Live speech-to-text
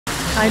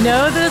I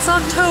know that it's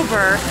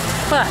October,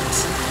 but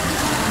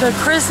the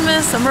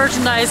Christmas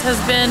merchandise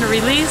has been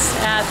released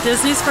at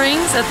Disney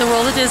Springs at the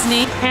World of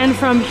Disney. And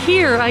from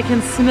here, I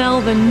can smell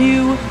the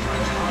new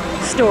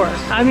store.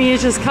 I mean,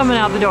 it's just coming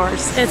out the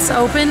doors. It's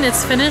open,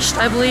 it's finished.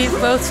 I believe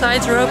both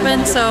sides are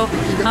open. So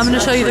I'm gonna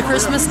show you the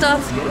Christmas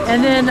stuff.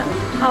 And then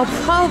I'll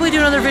probably do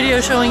another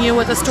video showing you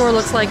what the store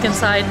looks like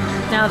inside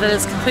now that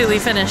it's completely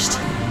finished.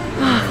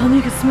 Oh, if only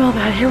you could smell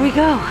that. Here we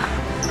go.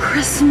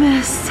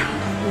 Christmas.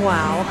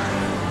 Wow.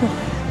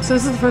 So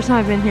this is the first time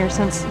I've been here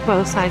since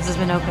both sides has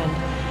been opened.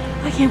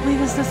 I can't believe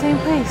it's the same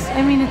place.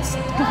 I mean, it's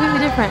completely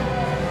different.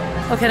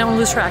 Okay, I don't want to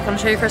lose track. I'm gonna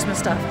show you Christmas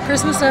stuff.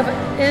 Christmas stuff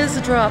is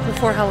a drop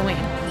before Halloween.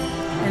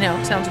 I know,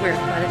 it sounds weird,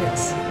 but it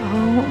is.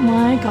 Oh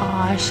my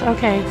gosh.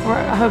 Okay,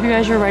 I hope you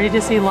guys are ready to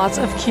see lots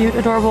of cute,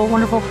 adorable,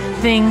 wonderful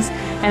things.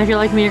 And if you're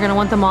like me, you're gonna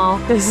want them all.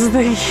 This is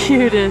the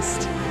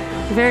cutest.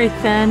 Very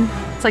thin.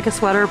 It's like a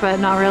sweater, but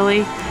not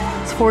really.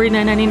 It's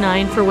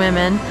 $49.99 for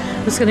women.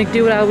 I'm just gonna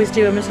do what I always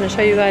do. I'm just gonna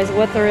show you guys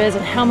what there is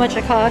and how much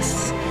it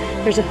costs.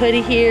 There's a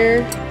hoodie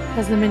here.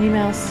 Has the Minnie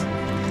Mouse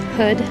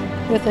hood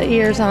with the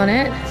ears on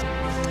it.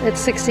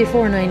 It's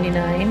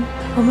 $64.99.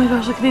 Oh my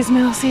gosh, look at these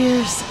mouse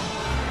ears.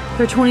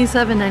 They're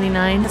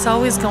 $27.99. It's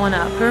always going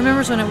up. Who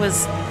remembers when it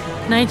was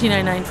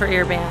 $19.99 for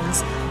ear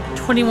bands?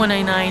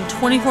 $21.99,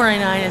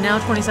 $24.99, and now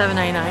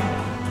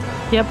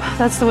 $27.99. Yep,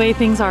 that's the way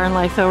things are in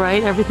life though,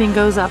 right? Everything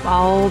goes up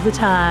all the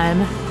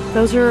time.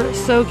 Those are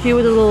so cute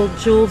with a little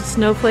jeweled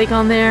snowflake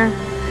on there.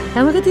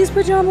 And look at these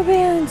pajama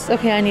bands.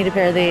 Okay, I need a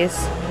pair of these.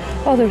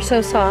 Oh, they're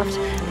so soft.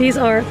 These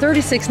are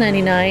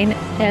 $36.99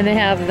 and they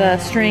have the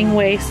string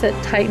waist that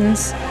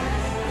tightens.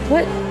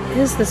 What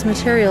is this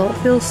material? It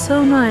feels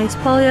so nice.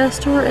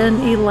 Polyester and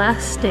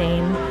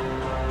elastane.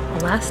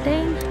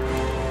 Elastane?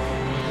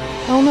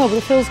 I don't know, but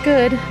it feels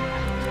good.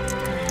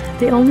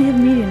 They only have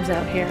mediums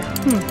out here.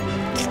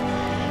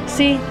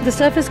 See, the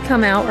stuff has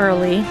come out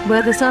early,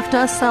 but the stuff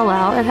does sell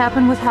out. It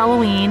happened with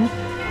Halloween.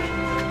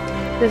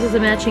 This is a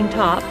matching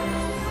top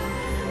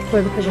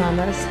for the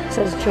pajamas. It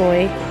says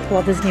Joy,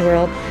 Walt Disney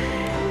World.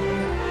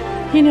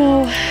 You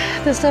know,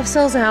 the stuff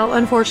sells out,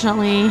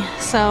 unfortunately.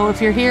 So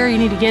if you're here, you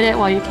need to get it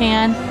while you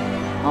can.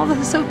 Oh, this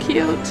is so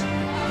cute.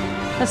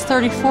 That's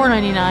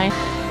 $34.99.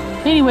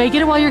 Anyway,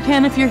 get it while you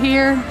can if you're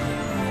here.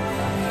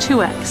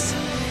 2X.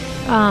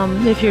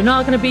 If you're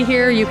not going to be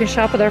here, you can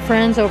shop with our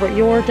friends over at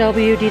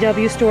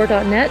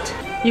yourwdwstore.net.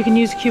 You can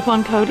use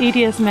coupon code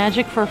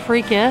EDSMAGIC for a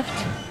free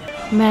gift.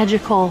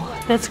 Magical.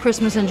 That's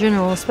Christmas in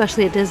general,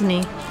 especially at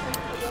Disney.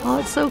 Oh,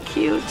 it's so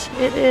cute.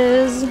 It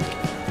is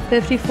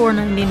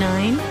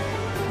 $54.99.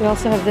 We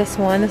also have this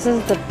one. This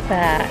is the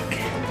back.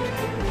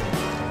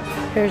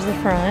 Here's the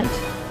front.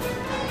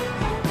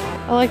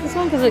 I like this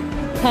one because it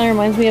kind of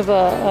reminds me of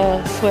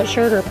a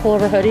sweatshirt or a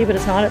pullover hoodie, but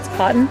it's not. It's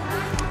cotton.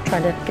 I'm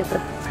trying to get the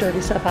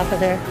dirty stuff off of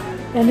there.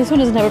 And this one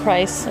doesn't have a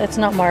price. It's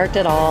not marked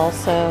at all,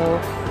 so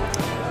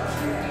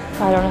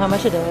I don't know how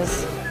much it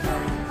is.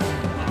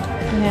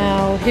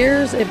 Now,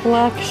 here's a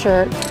black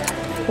shirt,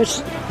 which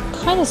is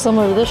kind of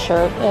similar to this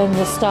shirt in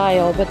the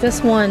style, but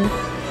this one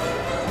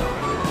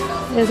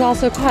is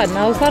also cotton.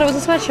 I always thought it was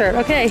a sweatshirt.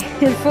 Okay,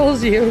 it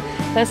fools you.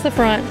 That's the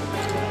front.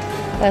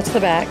 That's the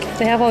back.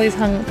 They have all these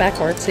hung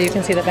backwards so you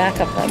can see the back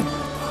of them.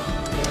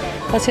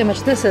 Let's see how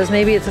much this is.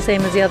 Maybe it's the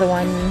same as the other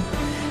one.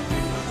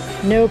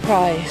 No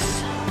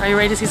price. Are you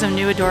ready to see some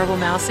new adorable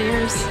mouse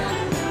ears?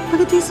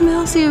 Look at these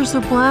mouse ears.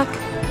 They're black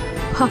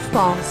puff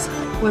balls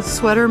with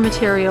sweater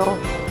material.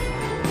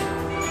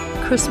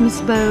 Christmas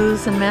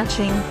bows and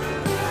matching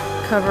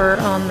cover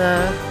on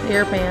the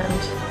ear band.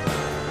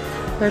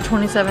 They're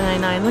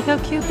 $27.99. Look how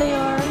cute they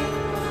are.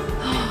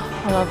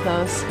 I love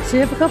those. So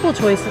you have a couple of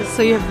choices.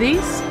 So you have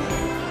these,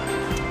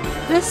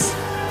 this,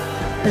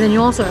 and then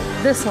you also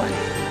have this one.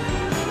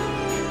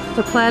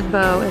 The plaid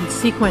bow and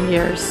sequin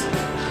ears.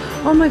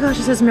 Oh my gosh,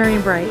 it says Merry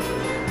and Bright.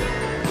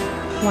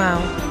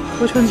 Wow.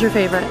 Which one's your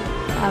favorite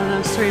out of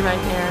those three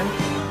right there?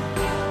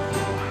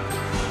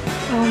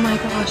 Oh my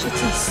gosh,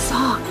 it's a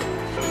sock.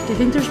 Do you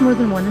think there's more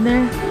than one in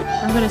there?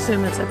 I'm gonna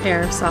assume it's a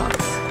pair of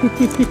socks.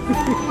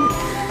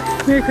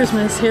 Merry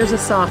Christmas, here's a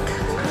sock.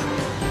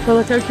 But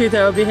look how cute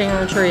that would be hanging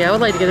on a tree. I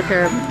would like to get a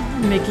pair of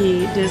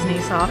Mickey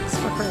Disney socks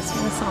for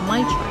Christmas on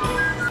my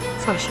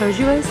tree. So I showed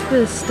you guys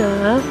this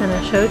stuff, and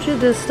I showed you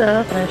this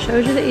stuff, and I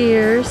showed you the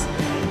ears.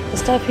 The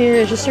stuff here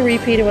is just a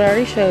repeat of what I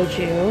already showed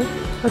you.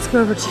 Let's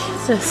go over to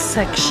this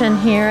section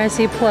here. I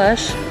see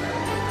plush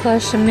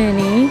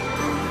Minnie.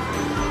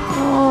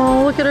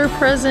 Oh, look at her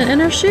present and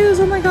her shoes.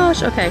 Oh my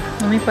gosh. Okay,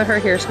 let me put her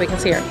here so we can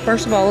see her.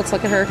 First of all, let's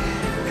look at her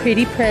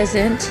pretty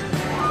present.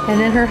 And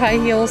then her high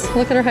heels.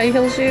 Look at her high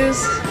heel shoes.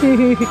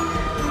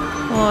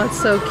 Oh, it's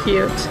so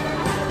cute.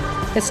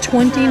 It's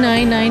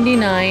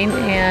 $29.99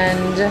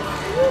 and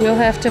you'll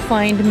have to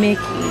find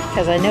Mickey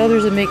because I know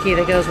there's a Mickey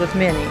that goes with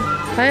Minnie.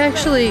 I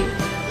actually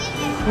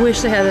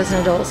wish they had this in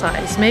adult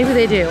size. Maybe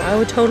they do. I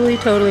would totally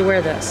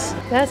wear this.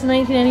 That's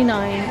 $19.99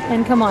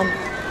 and come on.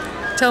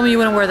 Tell me you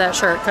wouldn't wear that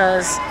shirt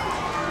because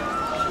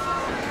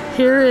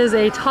here is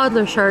a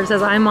toddler shirt. It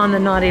says I'm on the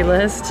naughty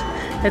list.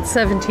 It's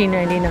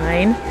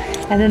 $17.99.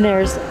 And then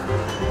there's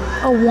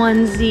a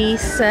onesie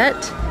set.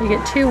 You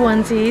get 2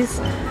 onesies,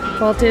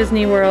 Walt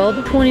Disney World.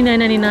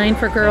 $29.99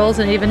 for girls,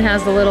 and it even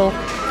has the little,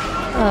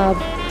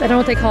 I don't know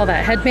what they call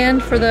that,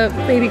 headband for the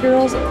baby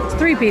girls. It's a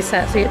 3-piece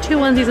set, so you get 2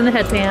 onesies and the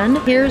headband.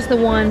 Here's the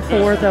one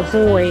for the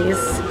boys.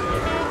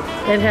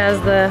 It has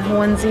the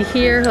onesie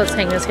here. Let's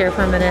hang this here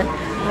for a minute.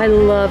 I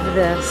love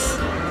this.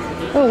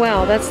 Oh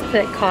wow, that's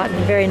thick cotton,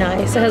 very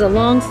nice. It has a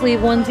long sleeve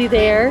onesie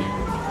there.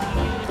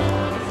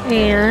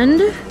 And,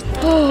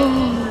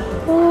 oh,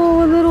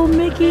 a little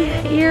Mickey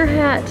ear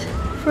hat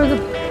for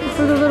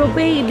the little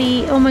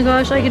baby. Oh my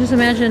gosh, I can just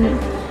imagine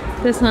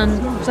this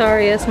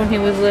Sarius when he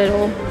was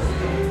little.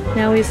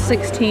 Now he's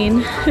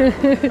 16.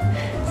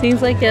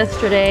 Seems like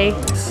yesterday.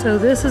 So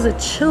this is a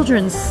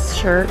children's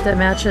shirt that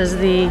matches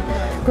the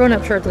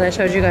grown-up shirt that I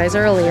showed you guys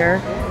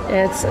earlier.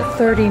 It's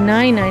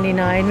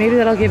 $39.99. Maybe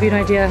that'll give you an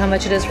idea how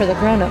much it is for the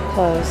grown-up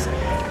clothes.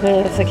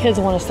 But if the kids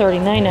one is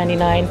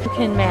 $39.99, you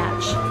can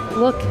match.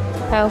 Look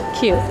how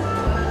cute.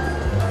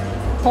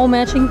 Whole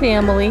matching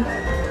family.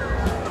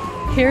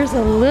 Here's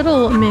a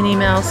little Minnie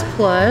Mouse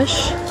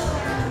plush.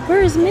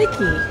 Where is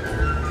Mickey?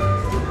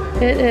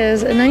 It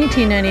is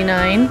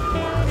 $19.99.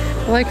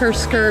 I like her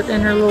skirt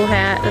and her little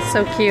hat. It's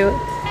so cute.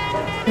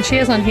 And she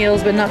has on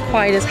heels, but not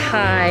quite as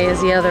high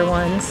as the other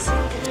ones.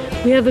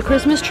 We have the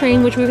Christmas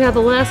train, which we've had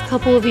the last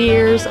couple of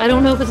years. I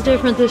don't know if it's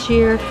different this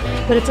year,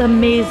 but it's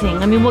amazing.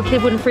 I mean, what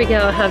kid wouldn't freak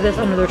out to have this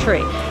under their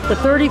tree? The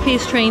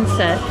 30-piece train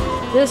set.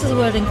 This is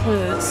what it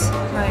includes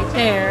right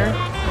there.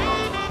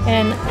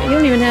 And you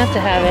don't even have to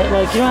have it.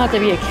 Like, you don't have to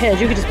be a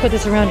kid. You could just put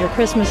this around your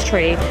Christmas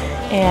tree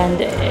and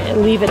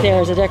leave it there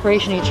as a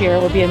decoration each year.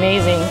 It would be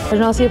amazing. I did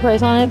not see a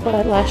price on it,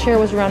 but last year it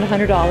was around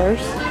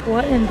 $100.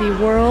 What in the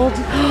world?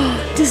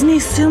 Disney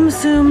Tsum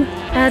Tsum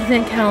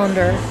Advent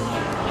Calendar.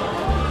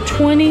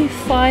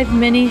 25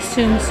 mini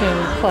Tsum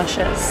Tsum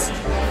plushes.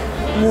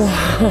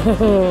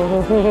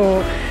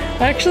 Whoa.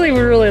 Actually, we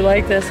really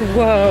like this.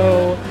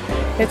 Whoa.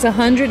 It's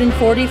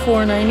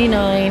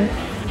 $144.99.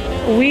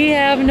 We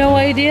have no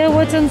idea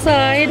what's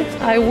inside.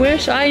 I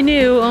wish I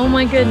knew. Oh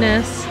my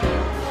goodness.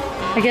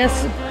 I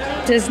guess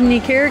Disney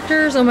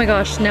characters? Oh my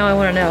gosh, now I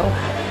want to know.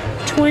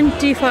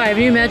 25.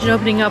 Can you imagine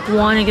opening up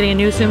one and getting a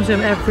new Tsum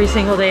Tsum every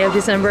single day of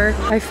December?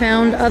 I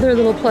found other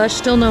little plush,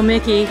 still no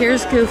Mickey.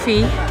 Here's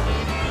Goofy.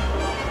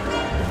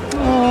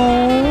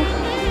 Oh,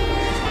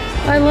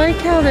 I like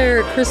how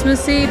they're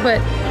Christmassy, but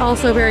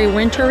also very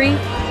wintry.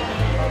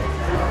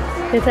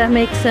 If that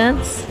makes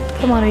sense.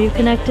 Come on, are you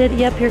connected?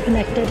 Yep, you're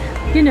connected.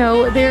 You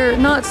know, they're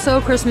not so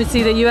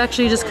Christmassy that you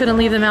actually just couldn't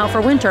leave them out for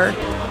winter.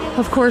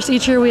 Of course,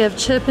 each year we have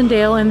Chip and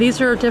Dale, and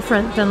these are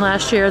different than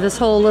last year. This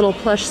whole little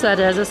plush set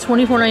is. It's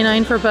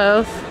 $24.99 for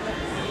both.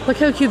 Look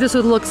how cute this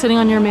would look sitting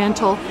on your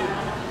mantle.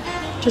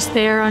 Just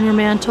there on your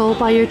mantle,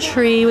 by your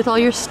tree, with all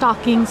your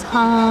stockings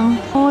hung.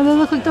 Oh, they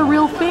look like the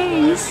real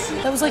face.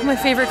 That was like my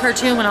favorite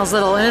cartoon when I was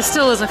little, and it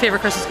still is my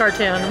favorite Christmas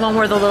cartoon. The one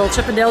where the little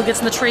Chip and Dale gets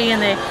in the tree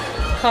and they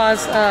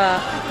cause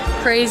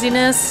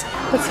craziness.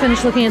 Let's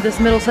finish looking at this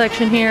middle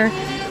section here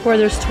where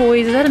there's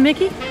toys. Is that a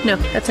Mickey? No,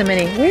 that's a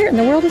Minnie. Where in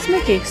the world is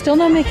Mickey? Still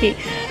no Mickey.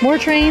 More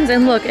trains,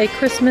 and look, a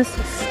Christmas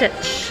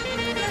Stitch.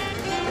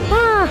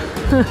 Ah!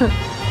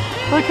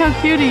 Look how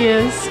cute he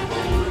is.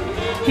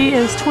 He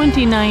is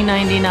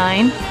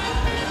 $29.99.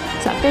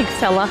 It's a big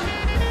fella.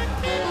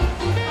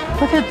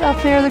 Look at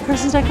up there, the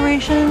Christmas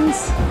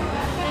decorations.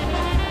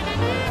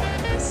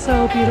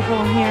 So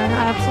beautiful in here.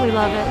 I absolutely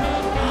love it.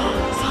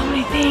 So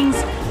many things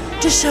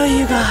to show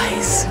you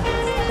guys.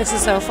 This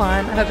is so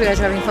fun. I hope you guys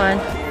are having fun.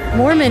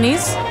 More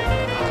minis.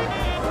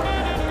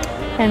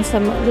 And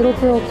some little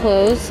girl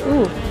clothes.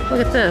 Ooh,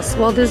 look at this.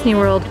 Walt Disney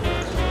World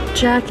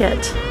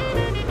jacket.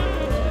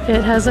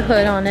 It has a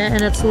hood on it,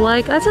 and it's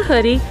like, that's a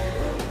hoodie,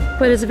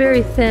 but it's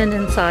very thin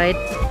inside.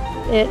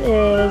 It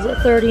is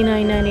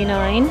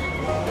 $39.99.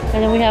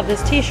 And then we have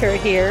this t-shirt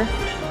here.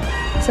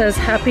 It says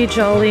Happy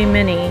Jolly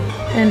Minnie,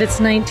 and it's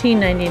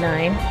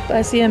 $19.99.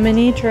 I see a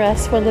mini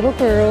dress for little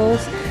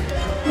girls.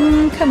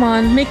 Come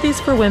on, make these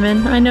for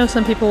women. I know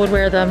some people would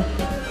wear them.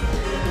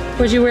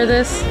 Would you wear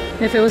this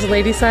if it was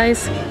lady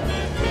size?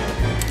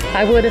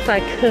 I would if I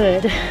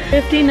could.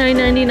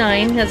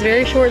 $59.99, has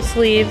very short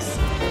sleeves.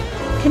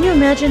 Can you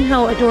imagine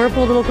how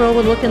adorable a little girl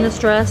would look in this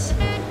dress?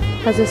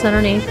 Has this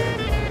underneath.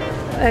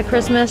 At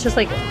Christmas, just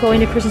like going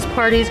to Christmas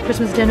parties,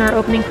 Christmas dinner,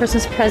 opening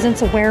Christmas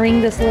presents, wearing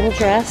this little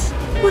dress.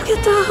 Look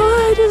at the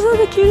hood, is that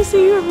the cutest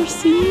thing you've ever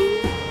seen?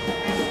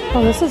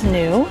 Oh, this is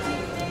new.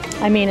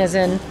 I mean, as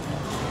in,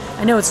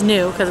 I know it's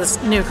new because it's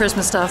new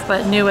Christmas stuff,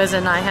 but new as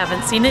in I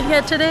haven't seen it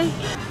yet today.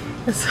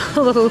 It's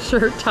a little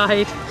shirt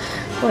tied,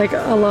 like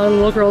a lot of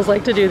little girls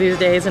like to do these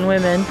days, and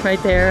women, right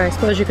there. I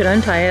suppose you could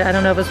untie it. I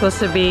don't know if it's supposed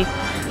to be,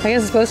 I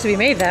guess it's supposed to be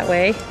made that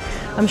way.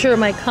 I'm sure it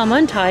might come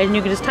untied and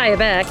you can just tie it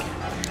back,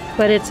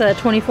 but it's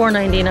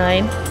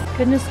 $24.99.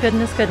 Goodness,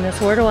 goodness,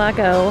 goodness, where do I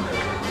go?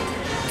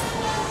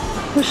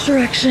 Which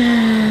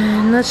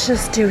direction? Let's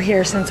just do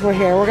here since we're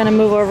here. We're gonna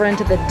move over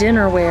into the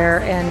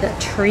dinnerware and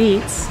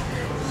treats,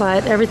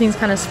 but everything's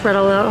kind of spread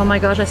all out. Oh my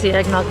gosh, I see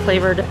eggnog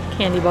flavored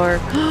candy bar.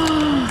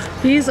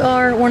 These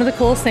are one of the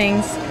coolest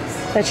things.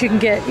 that you can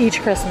get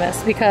each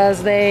Christmas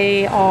because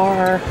they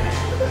are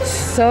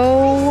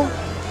so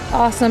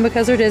awesome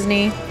because they're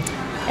Disney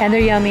and they're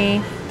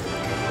yummy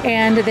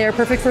and they're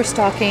perfect for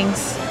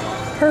stockings.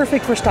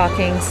 Perfect for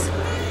stockings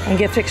and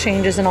gift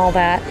exchanges and all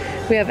that.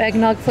 We have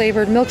eggnog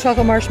flavored, milk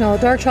chocolate marshmallow,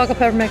 dark chocolate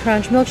peppermint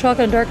crunch, milk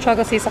chocolate, and dark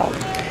chocolate sea salt.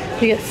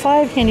 You get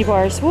 5 candy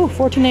bars. Ooh,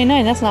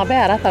 $14.99. That's not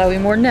bad. I thought it would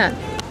be more than that.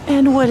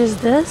 And what is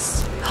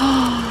this?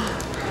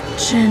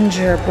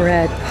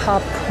 Gingerbread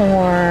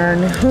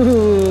popcorn.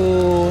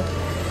 Ooh.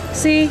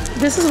 See,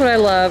 this is what I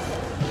love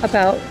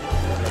about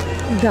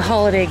the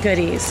holiday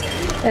goodies,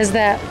 is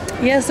that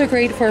yes, they're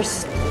great for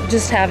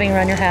just having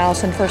around your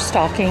house and for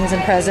stockings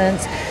and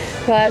presents,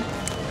 but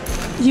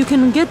you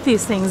can get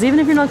these things even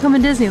if you're not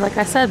coming to Disney, like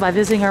I said, by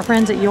visiting our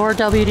friends at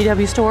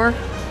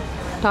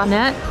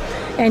yourwdwstore.net,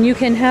 and you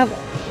can have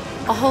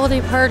a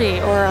holiday party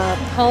or a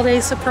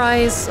holiday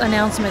surprise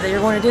announcement that you're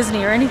going to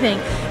Disney or anything,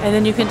 and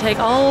then you can take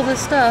all of the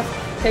stuff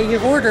that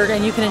you've ordered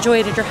and you can enjoy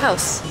it at your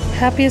house.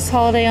 Happiest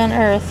holiday on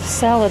earth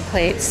salad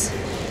plates.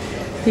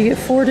 You get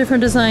 4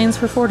 different designs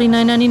for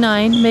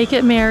 $49.99. Make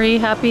it merry,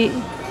 happy,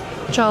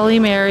 jolly,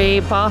 merry,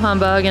 bah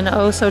humbug, and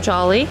oh so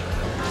jolly.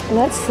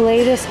 Let's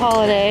slay this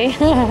holiday.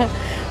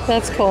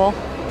 That's cool.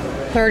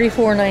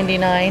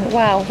 $34.99.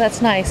 Wow,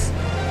 that's nice.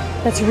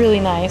 That's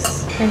really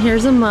nice. And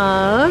here's a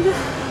mug.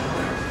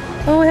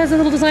 Oh, it has a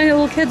little design of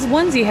a little kid's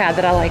onesie hat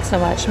that I like so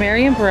much.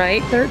 Merry and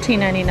bright,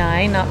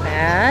 $13.99. Not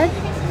bad.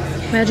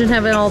 Imagine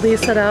having all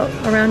these set out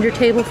around your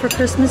table for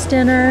Christmas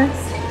dinner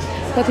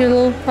with your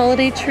little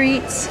holiday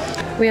treats.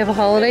 We have a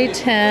holiday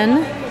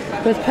tin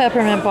with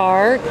peppermint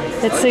bark.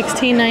 It's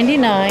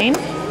 $16.99.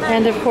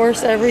 And of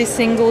course, every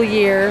single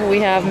year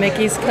we have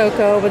Mickey's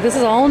Cocoa, but this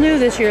is all new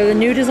this year, the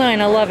new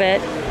design, I love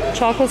it.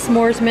 Chocolate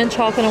s'mores, mint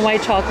chocolate, and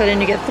white chocolate, and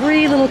you get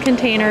 3 little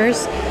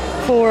containers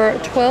for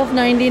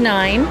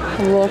 $12.99.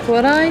 Look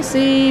what I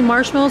see,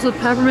 marshmallows with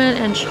peppermint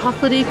and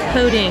chocolatey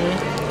coating.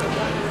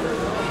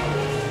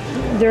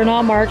 They're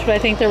not marked, but I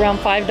think they're around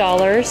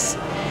 $5.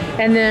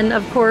 And then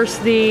of course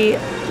the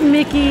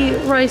Mickey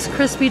Rice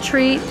Krispie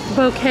Treat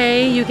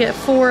bouquet, you get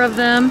 4 of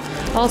them,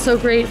 also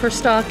great for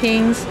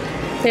stockings.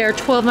 They are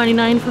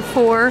 $12.99 for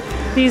 4.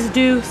 These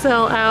do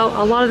sell out.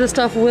 A lot of this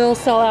stuff will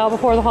sell out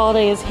before the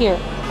holiday is here.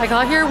 I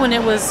got here when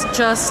it was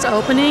just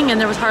opening and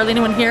there was hardly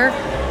anyone here,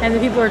 and the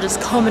people are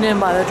just coming in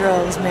by the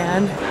droves,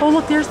 man. Oh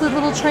look, there's the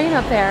little train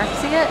up there.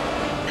 See it?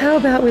 How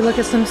about we look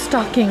at some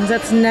stockings?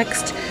 That's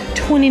next,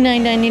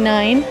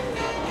 $29.99.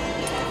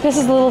 This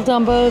is the little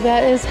Dumbo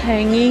that is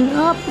hanging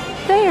up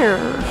there.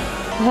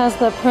 It has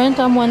the print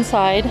on one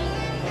side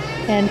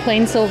and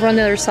plain silver on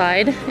the other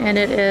side, and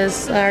it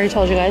is, I already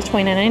told you guys,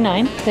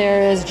 $29.99.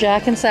 There is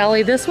Jack and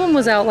Sally. This one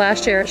was out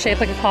last year. It's shaped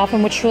like a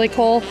coffin, which is really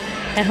cool.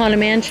 And Haunted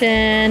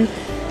Mansion.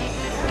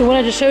 The one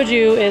I just showed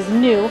you is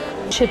new.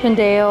 Chip and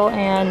Dale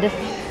and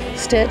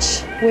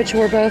Stitch, which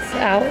were both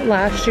out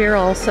last year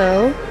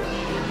also.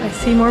 I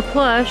see more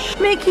plush.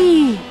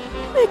 Mickey!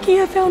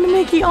 Mickey, I found a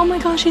Mickey. Oh my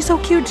gosh, he's so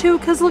cute too,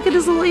 because look at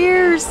his little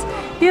ears.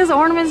 He has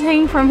ornaments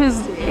hanging from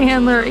his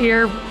antler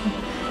ear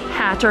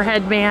hat or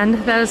headband.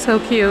 That is so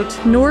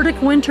cute.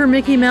 Nordic Winter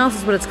Mickey Mouse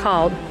is what it's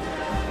called.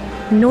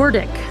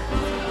 Nordic.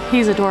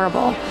 He's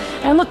adorable.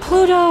 And look,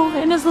 Pluto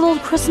in his little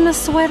Christmas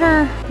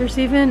sweater. There's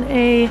even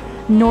a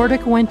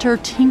Nordic Winter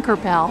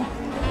Tinkerbell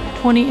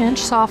 20-inch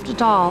soft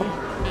doll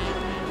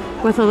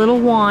with a little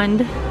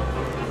wand.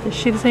 Is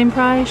she the same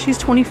price? She's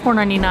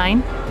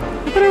 $24.99.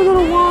 Look at her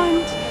little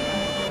wand.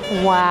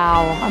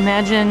 Wow,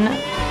 imagine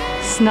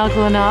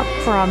snuggling up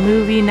for a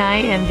movie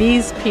night in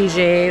these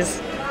PJs.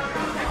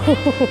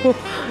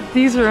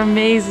 These are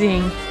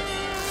amazing.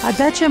 I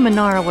bet you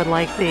Menara would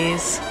like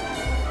these.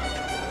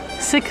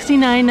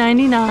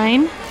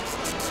 $69.99.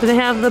 Do they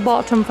have the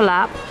bottom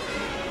flap?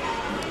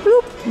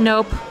 Bloop.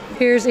 Nope.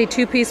 Here's a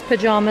 2-piece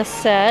pajama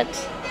set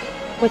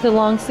with a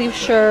long sleeve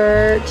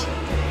shirt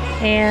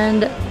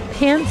and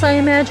pants, I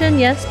imagine.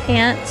 Yes,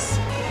 pants.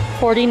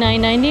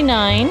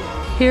 $49.99.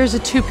 Here's a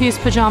 2-piece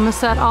pajama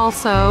set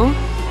also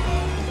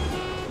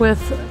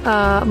with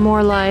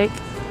more like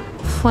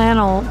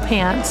flannel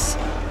pants,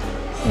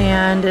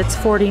 and it's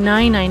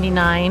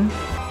 $49.99.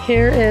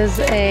 Here is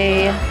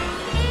a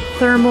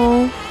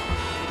thermal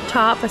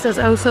top. It says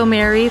Oh So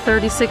Merry,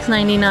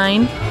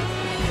 $36.99.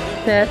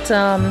 That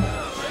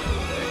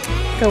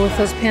go with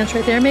those pants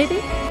right there maybe.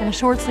 And a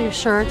short sleeve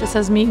shirt that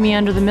says Meet Me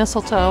Under the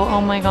Mistletoe.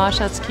 Oh my gosh,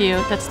 that's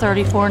cute. That's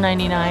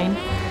 $34.99.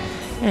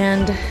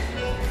 And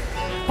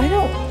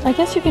I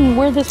guess you can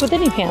wear this with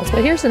any pants,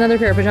 but here's another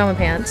pair of pajama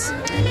pants.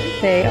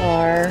 They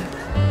are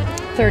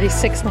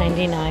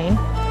 $36.99.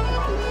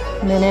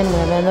 Men and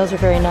women, those are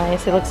very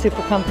nice. They look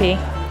super comfy.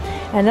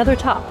 Another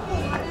top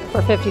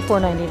for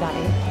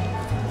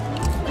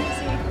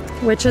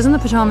 $54.99. Which is in the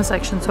pajama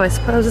section, so I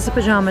suppose it's a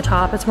pajama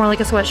top. It's more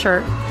like a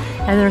sweatshirt.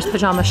 And there's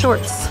pajama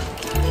shorts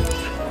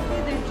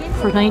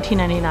for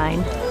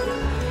 $19.99.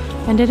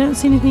 And I don't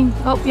see anything.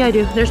 Oh, yeah, I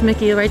do. There's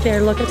Mickey right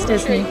there. Look, it's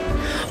Disney.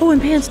 Oh,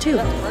 and pants too.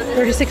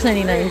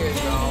 $36.99.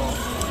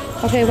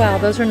 Okay, wow,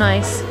 those are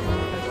nice.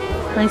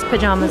 Nice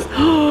pajamas.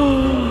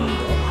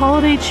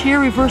 Holiday cheer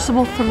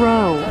reversible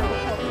throw.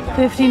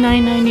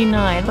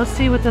 $59.99. Let's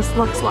see what this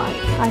looks like.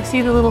 I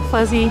see the little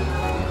fuzzy,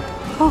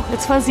 oh,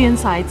 it's fuzzy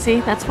inside. See,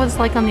 that's what it's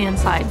like on the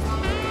inside.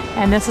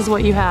 And this is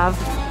what you have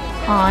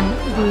on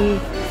the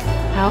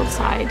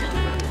outside.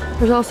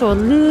 There's also a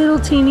little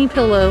teeny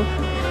pillow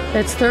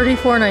that's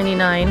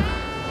 $34.99.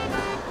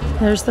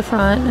 There's the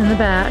front and the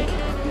back.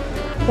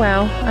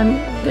 Wow, I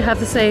have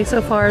to say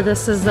so far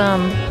this is the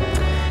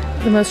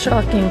most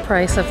shocking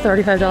price of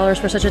 $35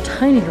 for such a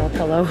tiny little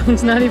pillow.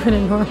 It's not even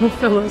a normal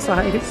pillow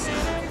size.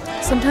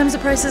 Sometimes the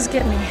prices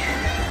get me.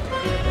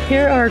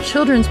 Here are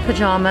children's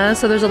pajamas.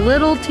 So there's a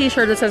little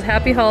t-shirt that says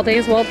Happy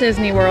Holidays Walt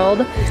Disney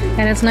World,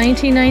 and it's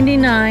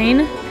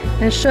 $19.99.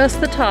 It's just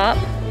the top.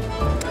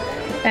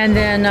 And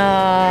then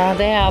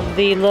they have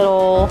the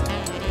little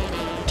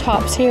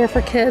tops here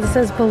for kids. It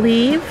says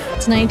Believe.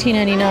 It's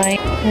 $19.99.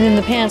 And then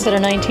the pants that are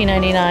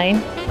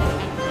 $19.99.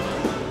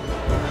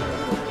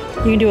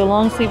 You can do a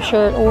long sleeve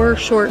shirt or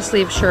short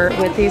sleeve shirt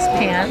with these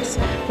pants.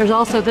 There's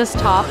also this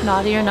top,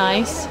 Naughty or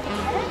Nice,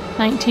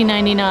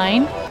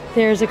 $19.99.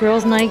 There's a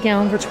girl's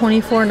nightgown for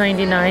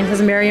 $24.99. It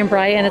says Merry and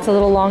Bright, and it's a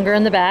little longer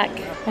in the back.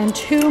 And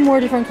two more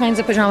different kinds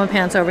of pajama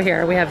pants over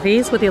here. We have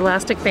these with the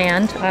elastic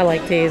band. I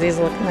like these. These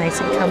look nice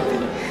and comfy.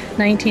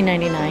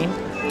 $19.99.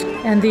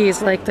 And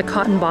these, like the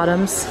cotton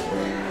bottoms.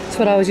 That's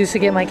what I always used to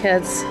get my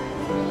kids.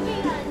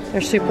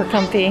 They're super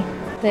comfy.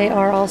 They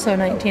are also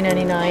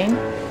 $19.99.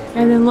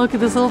 And then look at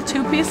this little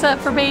two-piece set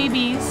for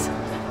babies.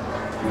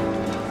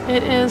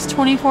 It is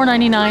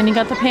 $24.99. You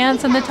got the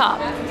pants and the top.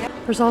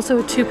 There's also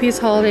a two-piece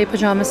holiday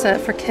pajama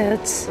set for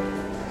kids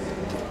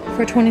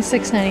for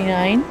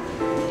 $26.99.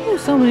 Oh,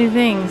 so many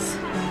things.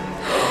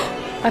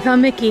 I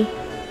found Mickey.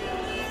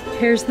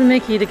 Here's the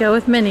Mickey to go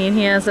with Minnie, and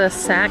he has a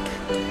sack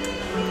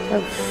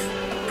of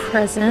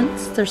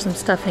presents. There's some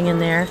stuffing in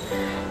there.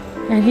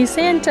 And he's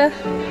Santa.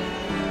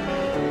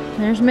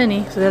 There's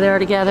Minnie. So there they are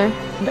together.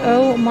 And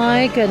oh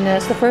my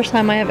goodness, the first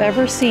time I have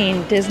ever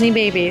seen Disney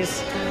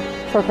babies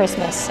for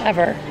Christmas,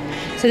 ever.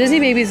 So Disney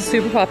Babies is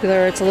super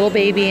popular. It's a little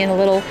baby and a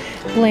little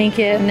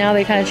blanket, and now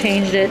they kind of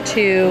changed it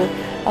to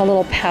a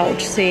little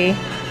pouch, see?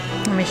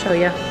 Let me show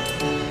you.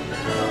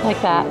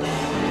 Like that.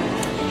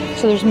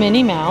 So there's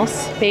Minnie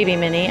Mouse, baby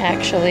Minnie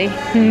actually,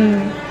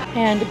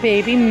 and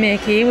baby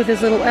Mickey with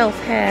his little elf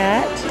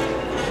hat.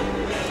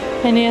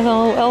 And he has a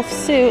little elf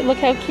suit. Look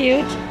how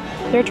cute.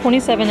 They're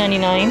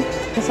 $27.99.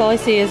 That's all I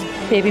see is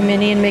baby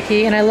Minnie and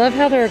Mickey, and I love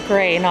how they're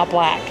gray, not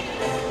black.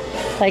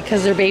 Like,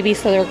 because they're babies,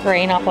 so they're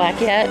gray, not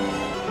black yet.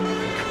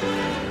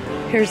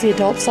 Here's the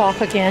adult sock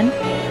again.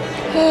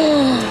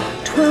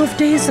 Oh, 12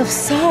 days of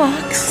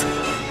socks.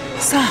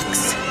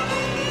 Socks.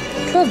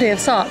 12 day of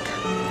sock.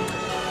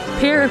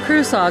 Pair of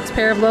crew socks,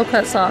 pair of low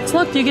cut socks.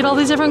 Look, you get all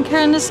these different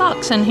kinds of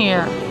socks in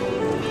here.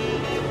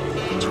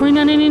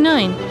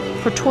 $29.99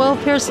 for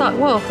 12 pairs of socks.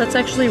 Whoa, that's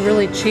actually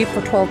really cheap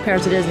for 12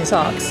 pairs of Disney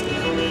socks.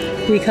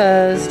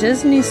 Because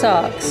Disney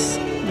socks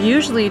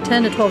usually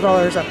 $10 to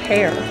 $12 a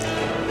pair.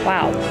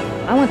 Wow,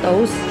 I want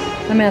those.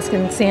 I'm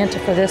asking Santa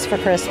for this for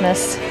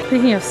Christmas.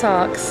 Speaking of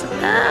socks,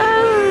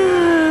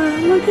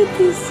 look at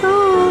these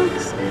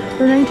socks.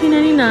 They're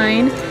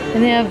 $19.99,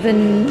 and they have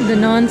the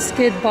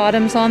non-skid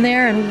bottoms on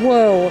there, and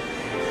whoa,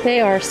 they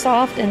are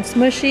soft and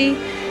smushy,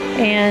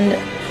 and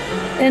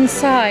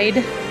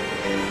inside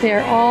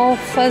they're all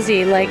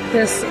fuzzy like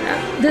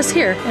this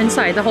here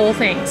inside, the whole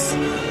things,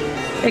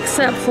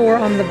 except for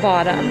on the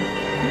bottom.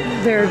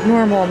 They're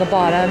normal on the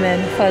bottom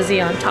and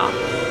fuzzy on top.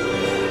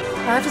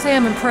 I have to say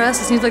I'm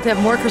impressed. It seems like they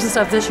have more Christmas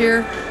stuff this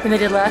year than they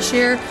did last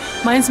year.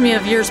 Reminds me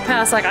of years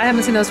past. Like, I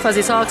haven't seen those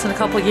fuzzy socks in a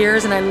couple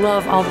years, and I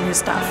love all the new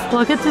stuff.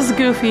 Look at this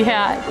Goofy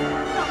hat.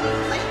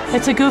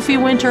 It's a Goofy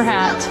winter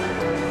hat.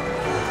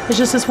 It's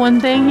just this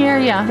one thing here.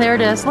 Yeah, there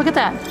it is. Look at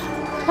that.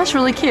 That's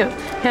really cute.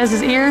 He has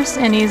his ears,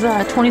 and he's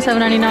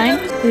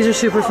 $27.99. These are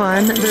super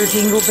fun. They're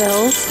Jingle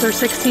Bells. They're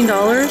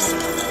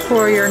 $16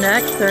 for your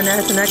neck.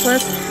 It's a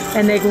necklace,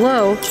 and they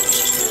glow.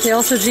 They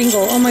also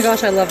jingle. Oh my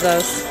gosh, I love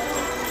those.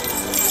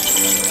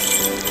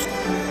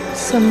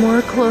 Some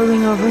more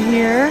clothing over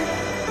here.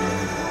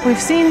 We've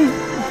seen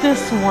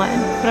this one,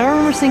 but I don't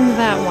remember seeing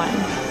that one.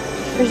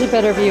 Here's a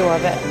better view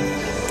of it.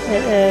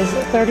 It is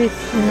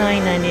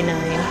 $39.99.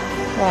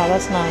 Wow,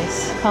 that's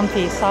nice.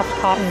 Comfy, soft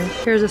cotton.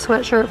 Here's a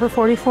sweatshirt for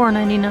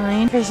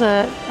 $44.99. Here's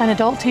an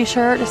adult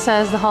t-shirt. It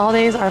says the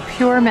holidays are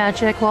pure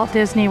magic, Walt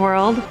Disney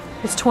World.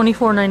 It's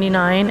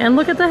 $24.99. And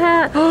look at the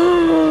hat.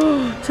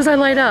 It says I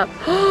light up.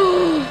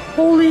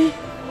 Holy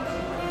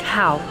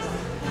cow.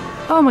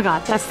 Oh my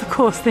god, that's the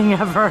coolest thing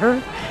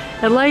ever.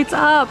 It lights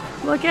up.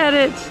 Look at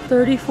it.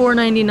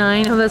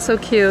 $34.99. Oh, that's so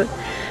cute.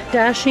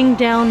 Dashing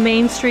Down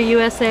Main Street,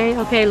 USA.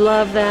 Okay,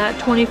 love that.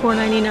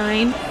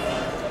 $24.99.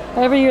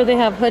 Every year they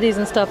have hoodies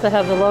and stuff that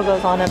have the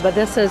logos on it, but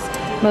this is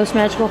Most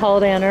Magical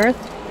Holiday on Earth.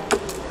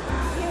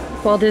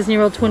 Walt Disney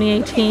World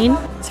 2018.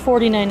 It's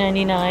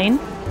 $49.99.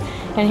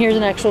 And here's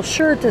an actual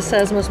shirt that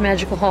says Most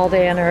Magical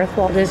Holiday on Earth,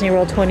 Walt Disney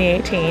World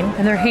 2018.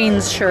 And they're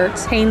Hanes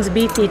shirts, Hanes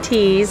Beefy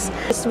Tees.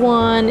 This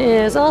one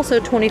is also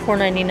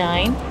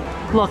 $24.99.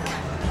 Look,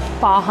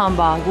 Bah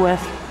Humbug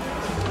with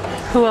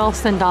who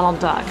else than Donald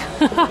Duck?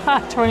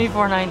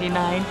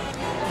 $24.99.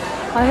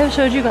 I have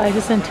showed you guys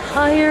this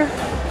entire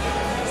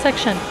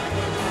section.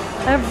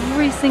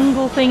 Every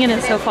single thing in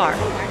it so far.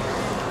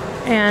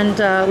 And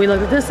we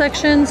looked at this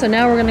section, so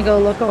now we're gonna go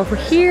look over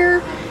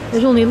here.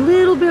 There's only a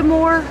little bit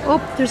more.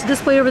 Oh, there's a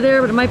display over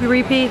there, but it might be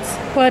repeats.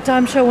 But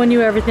I'm showing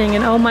you everything,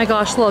 and oh my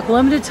gosh, look,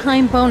 limited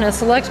time bonus.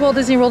 Select Walt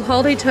Disney World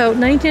Holiday Tote,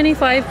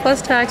 $19.95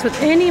 plus tax with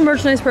any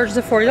merchandise purchase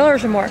of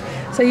 $40 or more.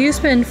 So you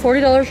spend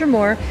 $40 or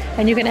more,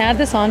 and you can add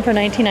this on for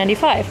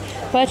 $19.95.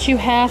 But you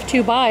have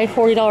to buy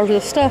 $40 worth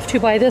of stuff to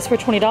buy this for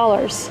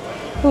 $20.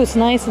 Ooh, it's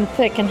nice and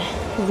thick and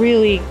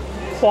really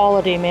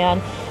quality,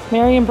 man.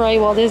 Merry and Bright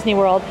Walt Disney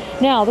World.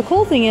 Now, the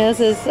cool thing is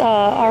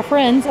our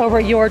friends over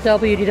at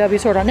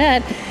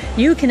yourwdwstore.net,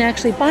 you can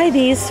actually buy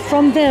these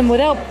from them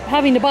without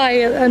having to buy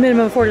a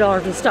minimum of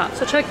 $40 of stuff.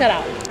 So check that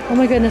out. Oh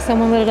my goodness,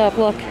 someone lit it up,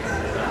 look.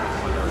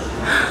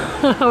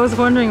 I was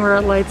wondering where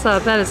it lights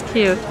up. That is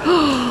cute.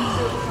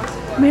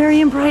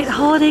 Merry and Bright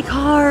holiday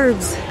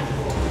cards.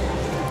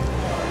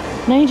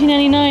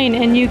 $19.99,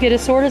 and you get a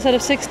assorted set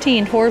of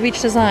 16, 4 of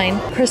each design.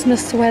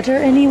 Christmas sweater,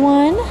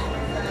 anyone?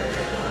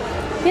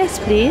 Yes,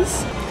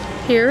 please.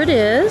 Here it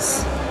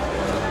is.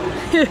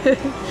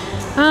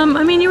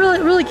 I mean, you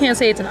really can't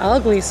say it's an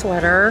ugly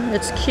sweater.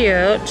 It's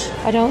cute.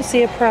 I don't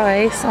see a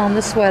price on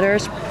the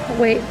sweaters.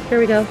 Wait, here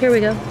we go.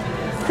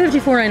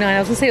 $54.99. I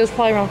was gonna say it was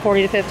probably around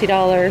 $40 to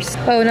 $50.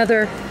 Oh,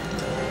 another.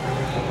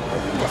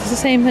 Is the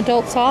same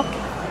adult sock?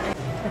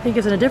 I think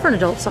it's in a different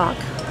adult sock.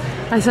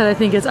 I said I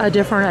think it's a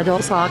different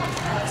adult sock.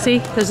 See,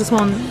 there's this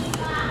one,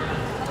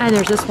 and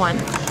there's this one.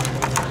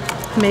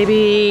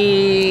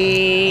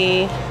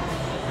 Maybe.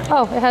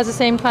 Oh, it has the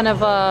same kind of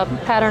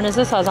pattern as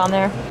this has on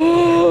there.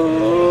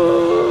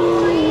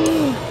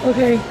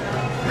 Okay.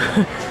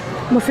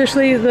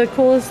 Officially, the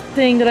coolest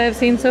thing that I've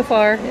seen so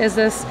far is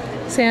this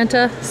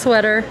Santa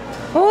sweater.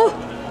 Oh!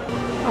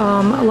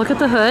 Look at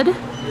the hood.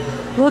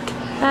 Look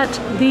at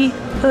the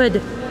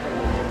hood.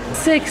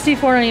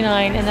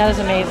 $64.99, and that is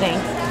amazing.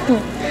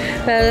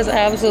 That is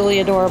absolutely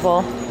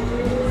adorable.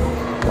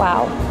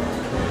 Wow.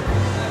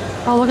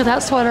 Oh, look at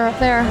that sweater up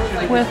there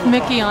with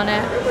Mickey on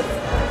it.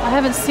 I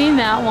haven't seen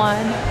that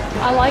one.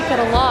 I like it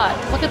a lot.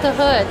 Look at the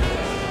hood.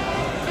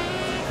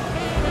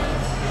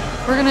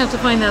 We're gonna have to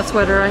find that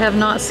sweater. I have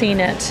not seen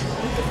it.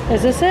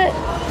 Is this it?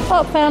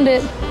 Oh, found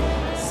it.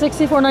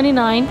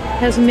 $64.99.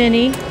 Has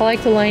Minnie. I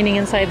like the lining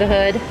inside the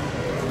hood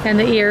and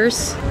the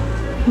ears.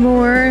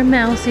 More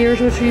mouse ears,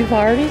 which we've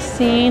already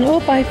seen.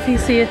 Oh, I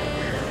see a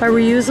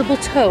reusable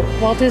tote.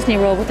 Walt Disney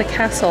World with a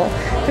castle.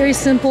 Very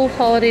simple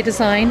holiday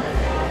design.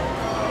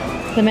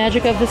 The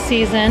magic of the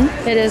season.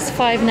 It is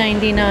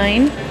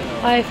 $5.99.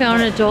 I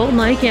found an adult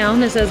nightgown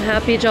that says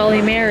Happy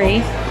Jolly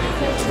Merry.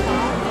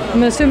 I'm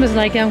gonna assume it's a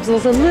nightgown because it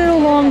was a little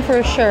long for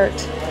a shirt.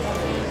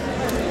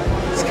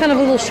 It's kind of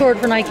a little short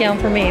for nightgown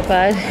for me,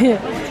 but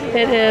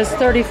it is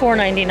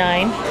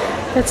 $34.99.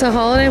 It's a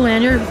holiday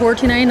lanyard,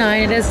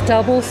 $14.99. It is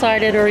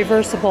double-sided or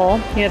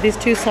reversible. You have these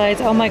two sides.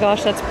 Oh my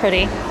gosh, that's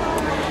pretty.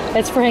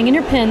 It's for hanging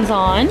your pins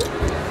on.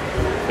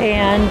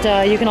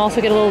 And you can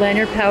also get a little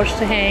lanyard pouch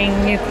to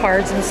hang new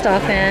cards and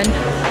stuff in.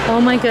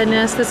 Oh my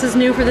goodness, this is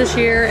new for this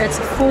year. It's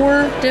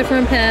 4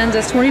 different pins.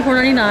 It's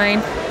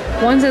 $24.99.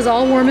 One says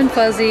All Warm and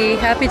Fuzzy,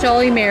 Happy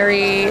Jolly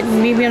Merry,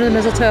 Meet Me Under the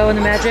Mistletoe, and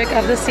the Magic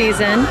of the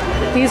Season.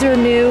 These are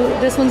new.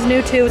 This one's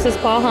new too. It says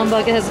Bah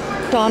Humbug. It has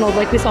Donald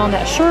like we saw in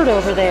that shirt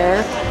over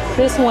there.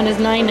 This one is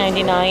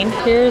 $9.99.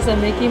 Here's a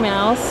Mickey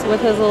Mouse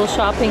with his little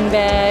shopping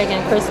bag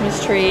and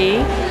Christmas tree.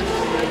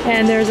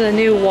 And there's a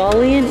new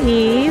Wally and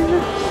Eve.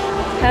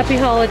 Happy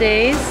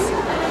Holidays.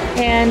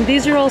 And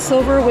these are all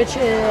silver, which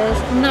is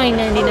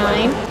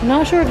 $9.99. I'm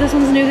not sure if this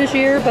one's new this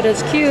year, but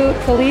it's cute.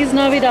 Feliz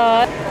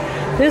Navidad.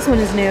 This one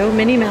is new,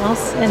 Minnie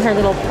Mouse in her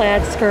little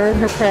plaid skirt,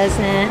 her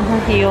present, her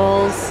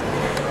heels.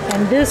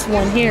 And this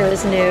one here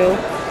is new.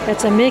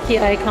 It's a Mickey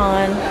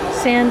icon,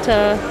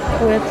 Santa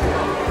with,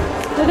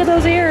 look at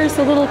those ears,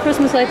 the little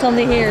Christmas lights on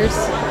the ears.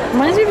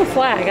 Reminds me of a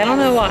flag, I don't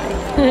know why.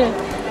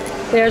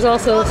 There's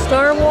also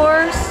Star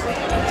Wars.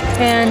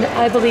 And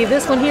I believe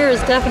this one here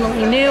is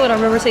definitely new. I don't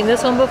remember seeing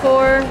this one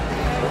before.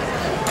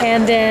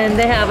 And then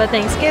they have a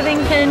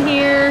Thanksgiving pin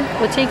here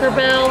with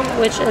Tinkerbell,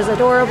 which is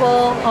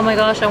adorable. Oh my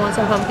gosh, I want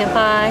some pumpkin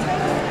pie.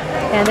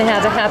 And they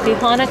have a Happy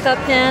Hanukkah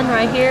pin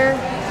right here.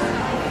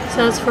 It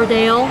says for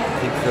Dale.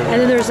 And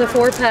then there's a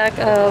 4-pack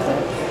of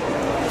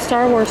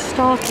Star Wars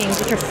stockings,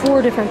 which are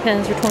 4 different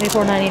pins for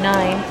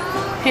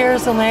 $24.99.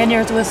 Here's the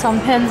lanyards with some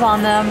pins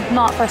on them.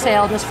 Not for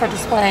sale, just for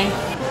display.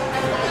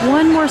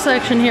 One more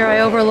section here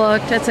I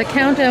overlooked. It's a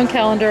countdown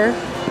calendar.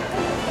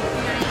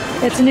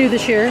 It's new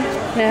this year.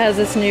 It has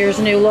this New Year's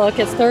new look.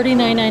 It's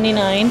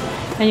 $39.99,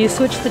 and you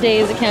switch the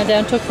days to count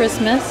down till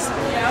Christmas.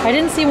 I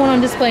didn't see one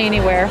on display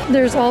anywhere.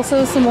 There's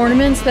also some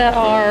ornaments that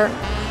are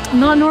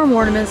not normal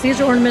ornaments. These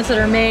are ornaments that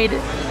are made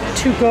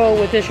to go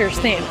with this year's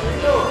theme.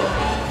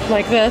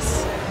 Like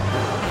this.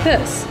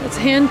 It's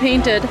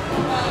hand-painted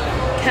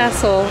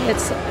castle.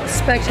 It's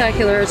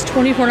spectacular. It's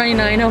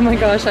 $24.99. Oh my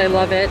gosh, I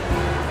love it.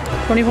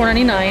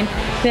 $24.99.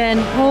 Then,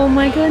 oh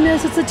my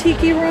goodness, it's a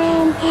tiki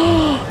room.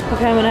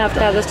 Okay, I'm gonna have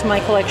to add this to my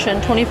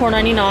collection.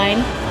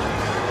 $24.99.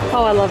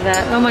 Oh, I love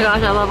that. Oh my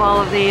gosh, I love all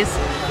of these.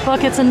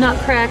 Look, it's a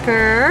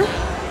nutcracker.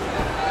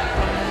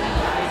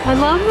 I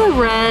love the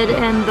red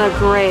and the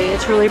gray.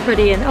 It's really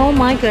pretty. And oh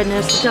my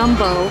goodness,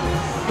 Dumbo.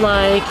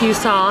 Like you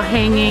saw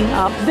hanging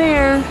up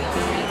there.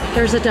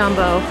 There's a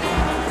Dumbo.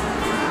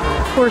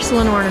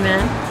 Porcelain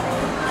ornament.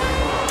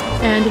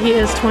 And he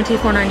is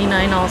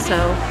 $24.99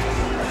 also.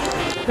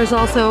 There's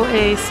also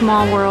a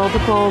Small World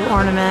bulb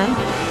ornament.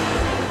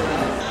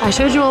 I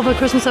showed you all the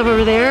Christmas stuff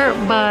over there,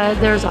 but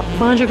there's a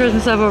bunch of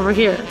Christmas stuff over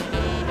here.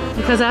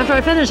 Because after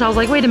I finished, I was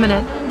like, wait a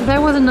minute,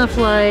 there wasn't enough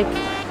like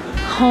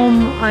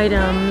home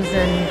items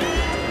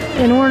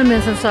and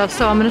ornaments and stuff.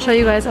 So I'm gonna show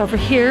you guys over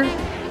here.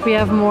 We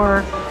have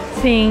more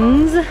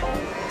things.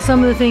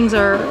 Some of the things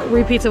are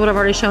repeats of what I've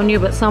already shown you,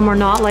 but some are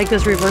not, like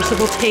this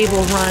reversible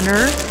table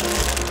runner.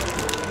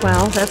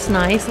 Wow, that's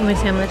nice. Let me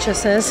see how much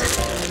this is.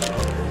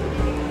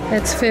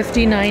 It's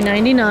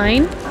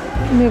 $59.99.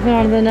 Moving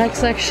on to the next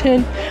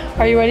section.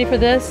 Are you ready for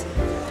this?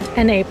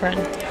 An apron.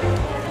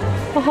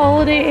 A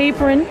holiday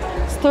apron.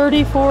 It's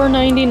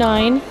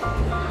 $34.99.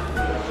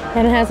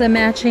 And it has a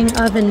matching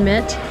oven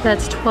mitt.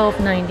 That's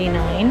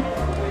 $12.99.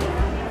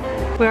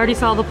 We already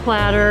saw the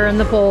platter and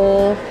the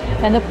bowl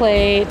and the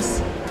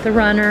plates, the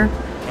runner,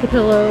 the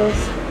pillows.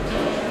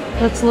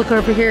 Let's look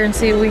over here and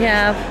see what we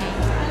have.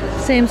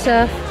 Same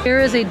stuff. Here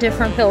is a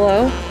different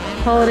pillow.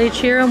 Holiday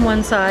cheer on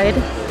one side.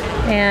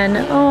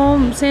 And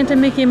Santa,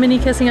 Mickey, and Minnie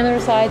kissing on the other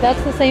side.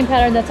 That's the same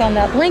pattern that's on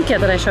that blanket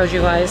that I showed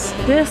you guys.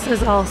 This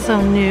is also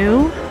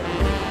new.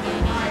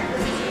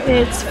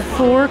 It's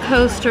 4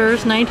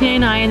 coasters,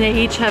 $19.99. They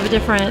each have a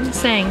different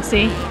saying,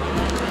 see?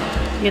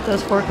 You get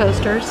those 4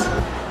 coasters.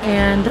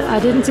 And I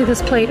didn't see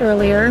this plate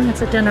earlier.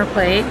 It's a dinner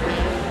plate.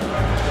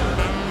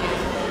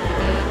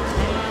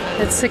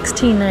 It's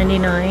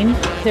 $16.99.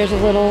 There's a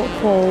little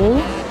bowl.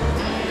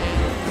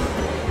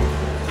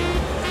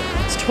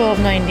 It's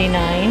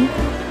 $12.99.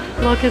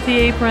 Look at the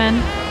apron.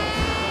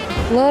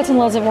 Lots and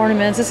lots of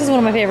ornaments. This is one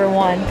of my favorite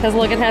ones because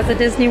look, it has the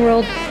Disney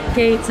World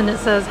gates and it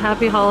says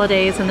Happy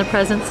Holidays and the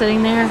present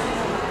sitting there.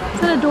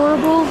 Isn't that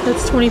adorable?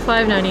 It's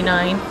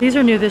 $25.99. These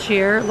are new this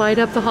year. Light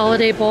up the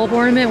holiday bulb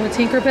ornament with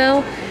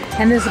Tinkerbell.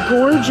 And this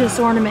gorgeous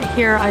ornament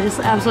here, I just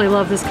absolutely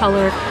love this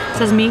color. It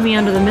says Meet Me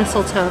Under the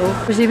Mistletoe.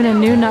 There's even a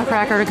new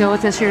nutcracker to go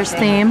with this year's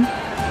theme.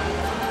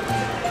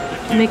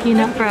 Mickey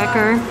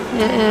Nutcracker.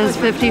 It is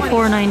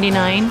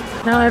 $54.99.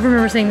 Now I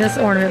remember seeing this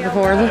ornament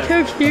before. Look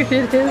how cute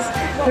it is.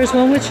 There's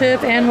one with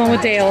Chip and one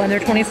with Dale, and they're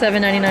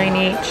 $27.99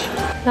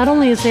 each. Not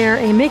only is there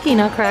a Mickey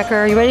Nutcracker,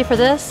 are you ready for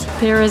this?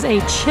 There is a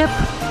Chip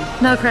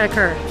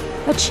Nutcracker.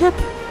 A Chip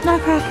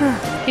Nutcracker.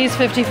 He's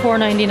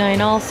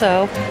 $54.99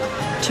 also.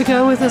 To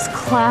go with this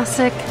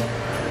classic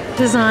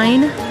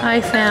design, I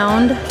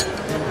found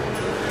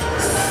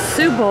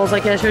soup bowls,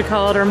 I guess you would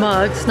call it, or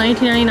mugs.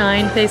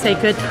 $19.99. They say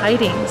Good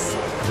Tidings.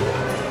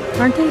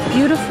 Aren't they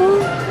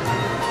beautiful?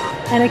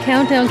 And a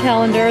countdown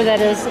calendar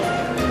that is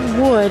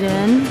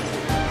wooden.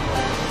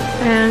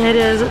 And it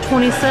is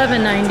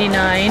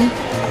 $27.99.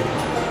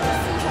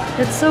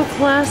 It's so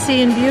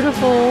classy and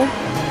beautiful.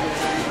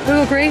 It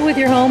will go great with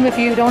your home if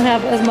you don't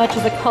have as much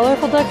of the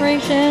colorful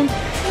decoration.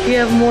 You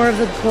have more of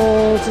the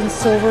golds and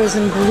silvers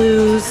and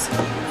blues.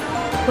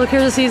 Look,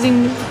 here's a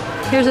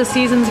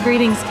season's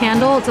greetings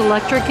candle. It's an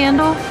electric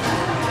candle.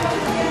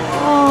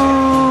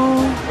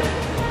 Oh,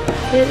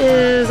 it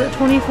is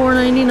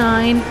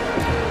 $24.99.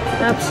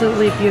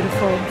 Absolutely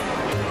beautiful.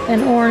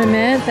 An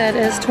ornament that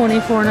is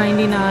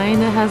 $24.99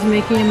 that has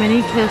Mickey and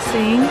Minnie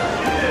kissing.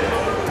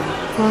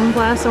 One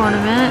glass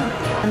ornament.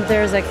 And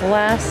there's a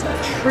glass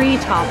tree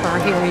topper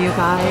here, you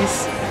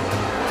guys.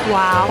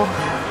 Wow.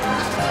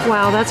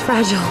 Wow, that's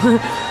fragile.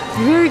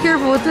 Very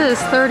careful with this.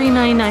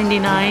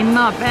 $39.99.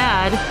 Not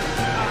bad.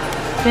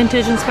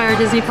 Vintage inspired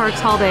Disney Parks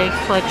Holiday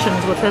Collection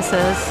is what this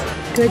is.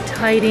 Good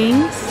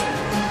Tidings.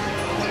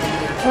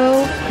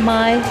 Oh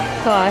my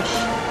gosh.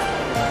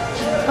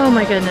 Oh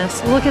my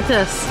goodness. Look at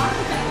this.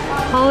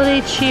 Holiday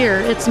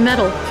cheer. It's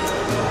metal.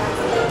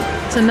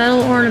 It's a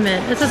metal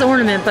ornament. It says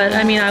ornament, but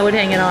I mean I would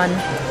hang it on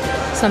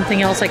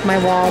something else like my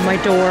wall, my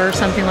door,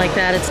 something like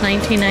that. It's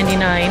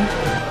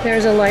 $19.99.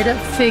 There's a light up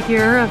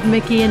figure of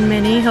Mickey and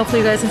Minnie.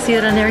 Hopefully you guys can see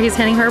it on there. He's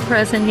handing her a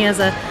present. He has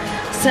a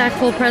sack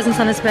full of presents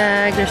on his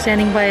bag. They're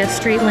standing by a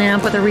street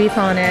lamp with a wreath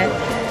on it.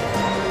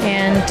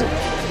 And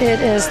it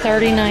is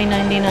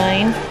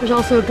 $39.99. There's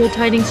also a Good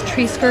Tidings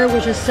tree skirt,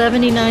 which is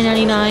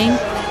 $79.99.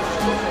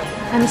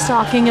 And a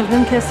stocking of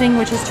them kissing,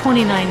 which is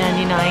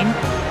 $29.99.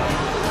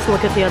 Let's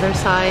look at the other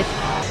side.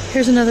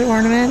 Here's another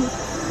ornament.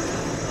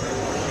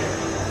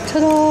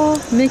 Ta-da!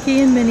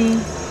 Mickey and Minnie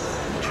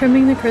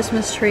trimming the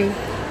Christmas tree.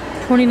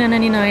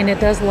 $29.99. It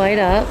does light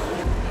up.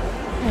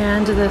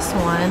 And this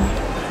one.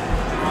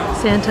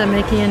 Santa,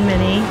 Mickey, and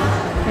Minnie.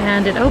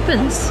 And it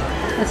opens.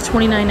 It's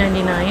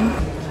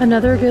 $29.99.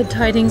 Another Good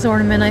Tidings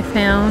ornament I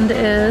found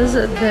is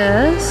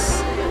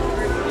this.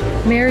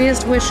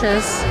 Merriest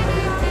Wishes.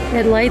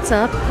 It lights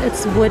up.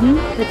 It's wooden.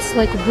 It's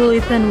like really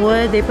thin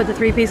wood. They put the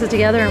 3 pieces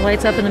together and it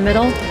lights up in the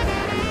middle.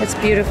 It's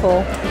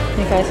beautiful.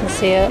 You guys can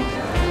see it.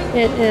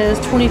 It is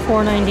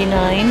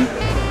 $24.99.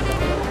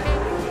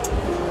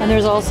 And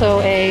there's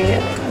also a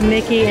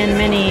Mickey and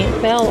Minnie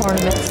bell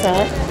ornament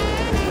set.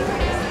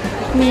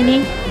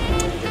 Minnie.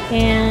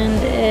 And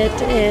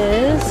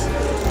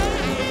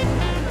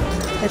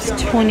it's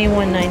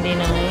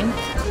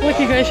 $21.99. Look,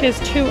 you guys, she has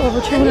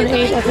over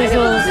 208 of these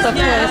little stuffed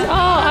toys. Oh,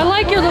 I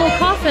like your little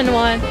coffin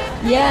one.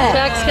 Yeah.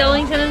 Jack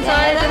Skellington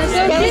inside. That is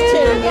so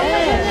cute.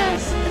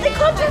 Yes. They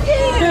come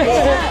together.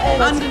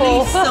 That's Underneath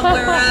cool.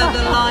 somewhere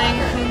the Lion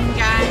King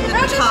gang,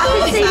 the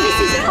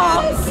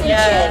Tarzan.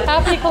 Yeah.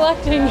 Happy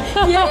collecting.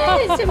 Yeah,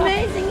 it's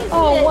amazing, isn't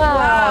Oh, it?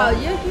 wow.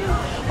 You.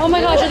 Oh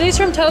my gosh, are these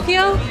from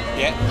Tokyo?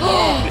 Yeah.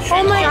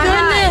 Oh my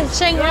goodness,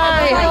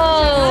 Shanghai.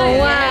 Oh,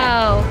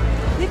 wow.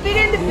 They've been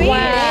in the beach.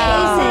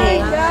 Wow.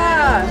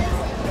 Yeah.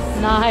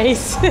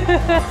 Nice.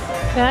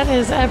 That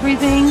is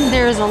everything.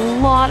 There's a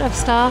lot of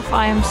stuff.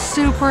 I am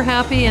super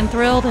happy and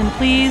thrilled and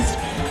pleased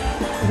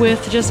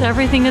with just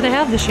everything that they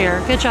have this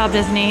year. Good job,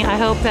 Disney. I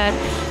hope that,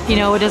 you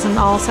know, it doesn't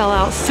all sell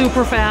out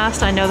super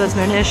fast. I know there's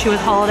been an issue with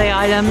holiday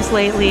items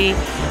lately,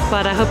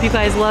 but I hope you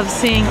guys love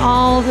seeing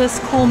all this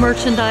cool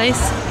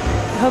merchandise.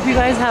 I hope you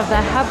guys have the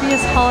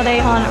happiest holiday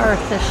on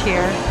earth this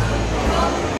year.